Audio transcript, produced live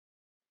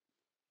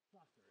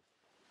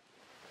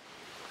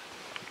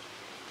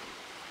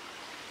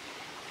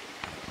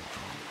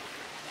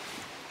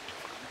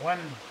when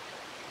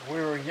we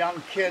were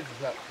young kids,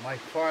 my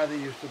father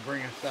used to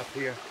bring us up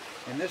here,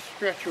 and this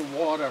stretch of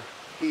water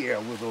here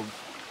with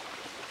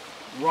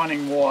the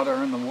running water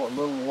and the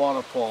little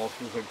waterfalls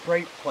was a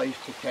great place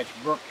to catch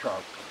brook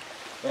trout.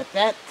 At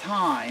that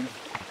time,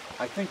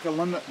 I think the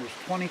limit was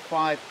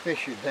 25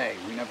 fish a day.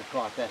 We never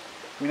caught that.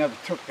 We never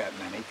took that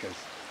many,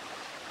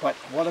 but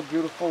what a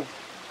beautiful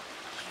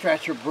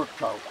stretch of brook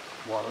trout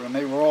water, and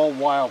they were all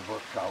wild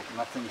brook trout,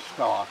 nothing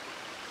stock.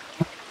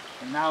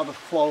 And now the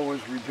flow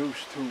is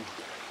reduced to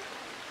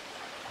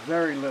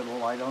very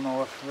little. I don't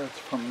know if it's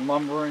from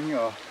lumbering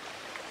or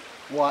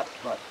what,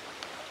 but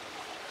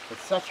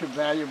it's such a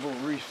valuable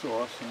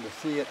resource, and to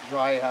see it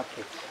dry up,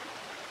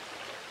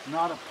 it's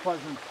not a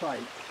pleasant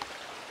sight.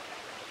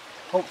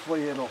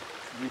 Hopefully it'll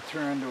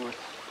return to its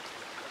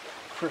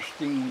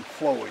pristine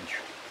flowage.